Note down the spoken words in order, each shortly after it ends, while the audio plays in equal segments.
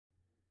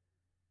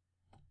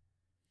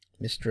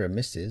Mr. and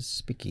Mrs.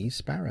 Spikky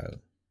Sparrow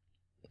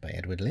by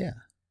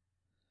Lear.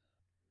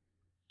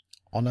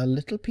 On a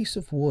little piece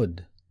of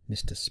wood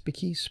Mr.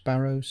 Spikky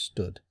Sparrow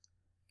stood.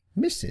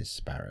 Mrs.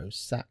 Sparrow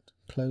sat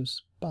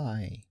close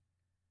by,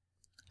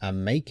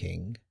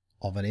 a-making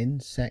of an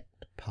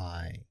insect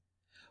pie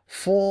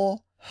for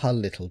her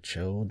little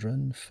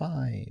children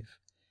 5,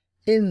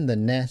 in the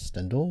nest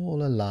and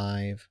all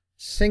alive,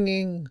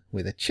 singing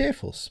with a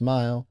cheerful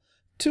smile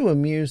to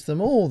amuse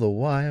them all the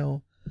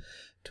while.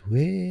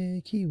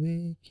 Twikky,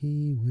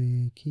 Wikky,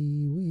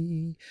 Wikky,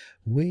 wee,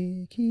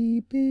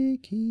 Wikky,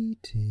 Bikky,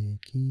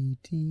 tikky,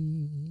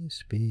 tee,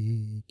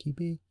 Spikky,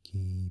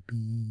 Bikky,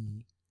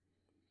 bee.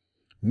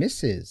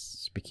 Mrs.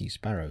 Spikky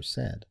Sparrow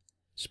said,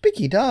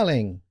 "Spikky,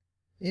 darling,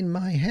 in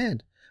my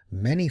head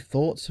many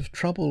thoughts of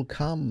trouble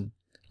come,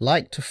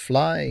 like to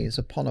flies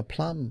upon a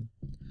plum.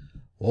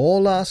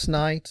 All last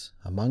night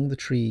among the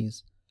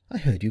trees I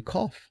heard you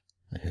cough,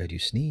 I heard you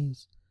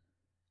sneeze.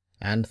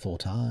 And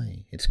thought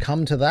I, it's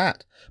come to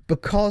that,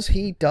 because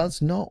he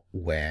does not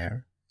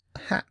wear a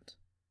hat.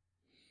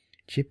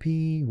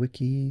 Chippy,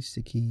 Wikky,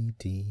 sikky,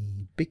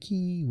 tee,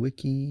 Bikky,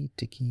 Wikky,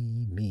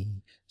 tikky,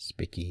 me,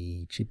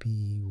 Spikky,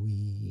 Chippy,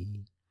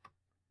 wee."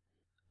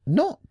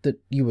 Not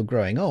that you are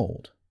growing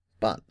old,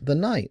 but the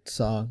nights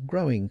are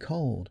growing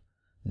cold.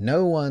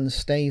 No one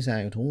stays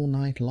out all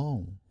night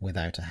long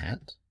without a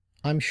hat.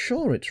 I'm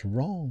sure it's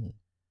wrong.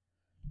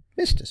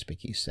 Mr.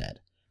 Spikky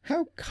said,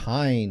 "How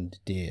kind,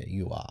 dear,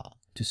 you are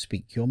to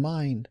speak your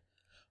mind.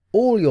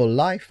 All your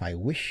life I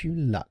wish you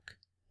luck.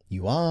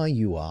 You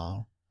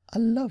are a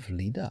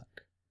lovely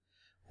duck.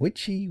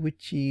 Witchy,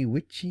 witchy,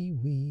 witchy,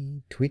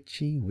 wee,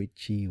 twitchy,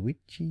 witchy,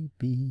 witchy,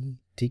 bee,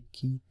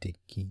 tikky,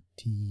 tikky,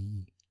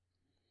 tee."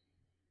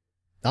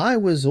 I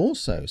was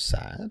also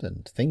sad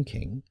and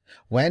thinking,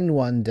 when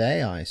one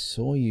day I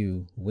saw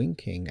you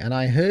winking, and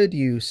I heard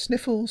you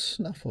sniffle,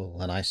 snuffle,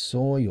 and I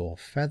saw your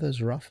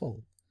feathers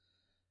ruffle.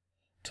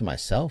 To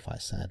myself I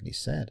sadly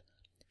said,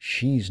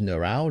 "She's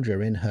neuralgia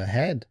in her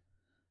head.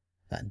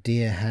 That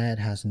dear head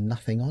has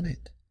nothing on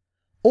it.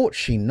 Ought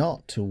she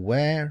not to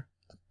wear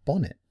a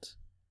bonnet?"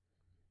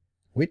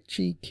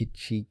 Witchy,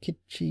 kitchy,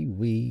 kitchy,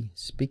 wee,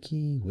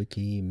 Spikky,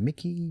 Wikky,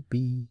 Mickey,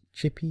 bee,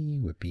 Chippy,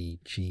 wippy,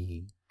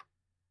 chee.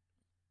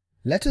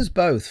 Let us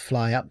both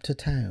fly up to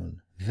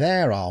town.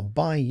 There I'll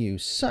buy you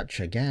such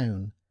a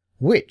gown,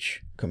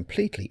 which,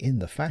 completely in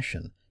the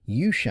fashion,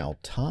 you shall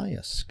tie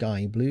a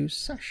sky blue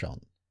sash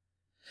on,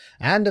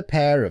 and a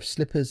pair of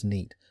slippers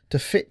neat to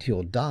fit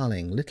your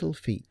darling little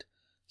feet,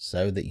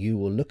 so that you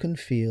will look and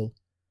feel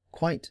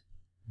quite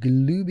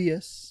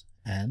glubious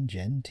and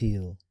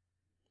genteel.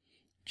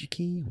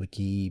 Chicky,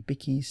 Wikky,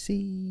 Bikky,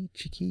 see,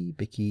 Chicky,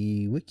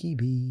 Bikky, Wikky,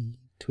 bee,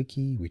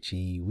 Twikky,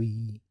 witchy,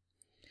 wee.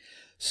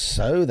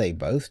 So they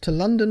both to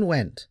London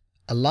went,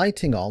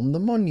 alighting on the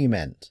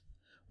Monument,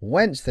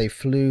 whence they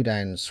flew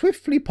down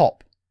swiftly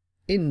pop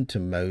into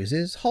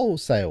Moses'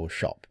 wholesale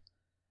shop.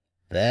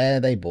 There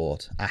they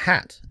bought a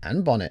hat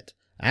and bonnet,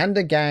 and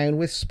a gown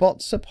with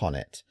spots upon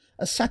it,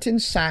 a satin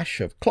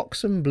sash of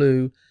clocksome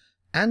blue,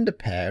 and a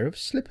pair of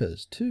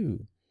slippers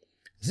too.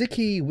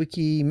 Zicky,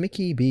 Wikky,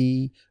 Mickey,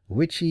 bee,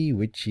 witchy,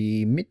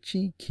 witchy,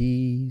 mitchy,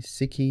 key,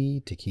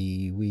 sicky,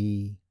 ticky,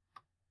 wee.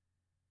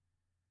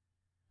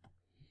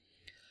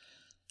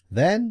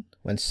 Then,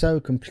 when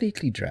so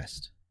completely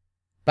dressed,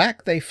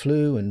 back they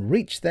flew and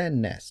reached their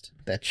nest.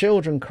 Their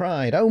children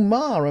cried, "Oh,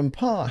 ma and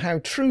pa, how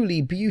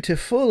truly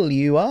beautiful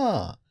you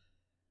are!"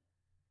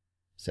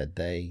 Said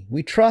they,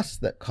 "We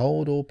trust that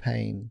cold or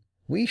pain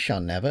we shall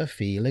never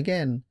feel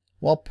again.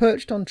 While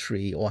perched on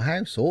tree or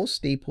house or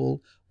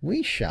steeple,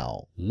 we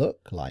shall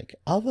look like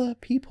other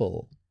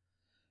people.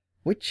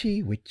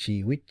 Witchy,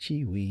 witchy,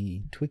 witchy,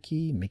 wee,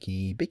 Twikky,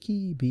 Mickey,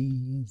 Bikky,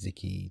 bee,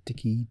 zicky,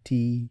 ticky,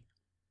 tee."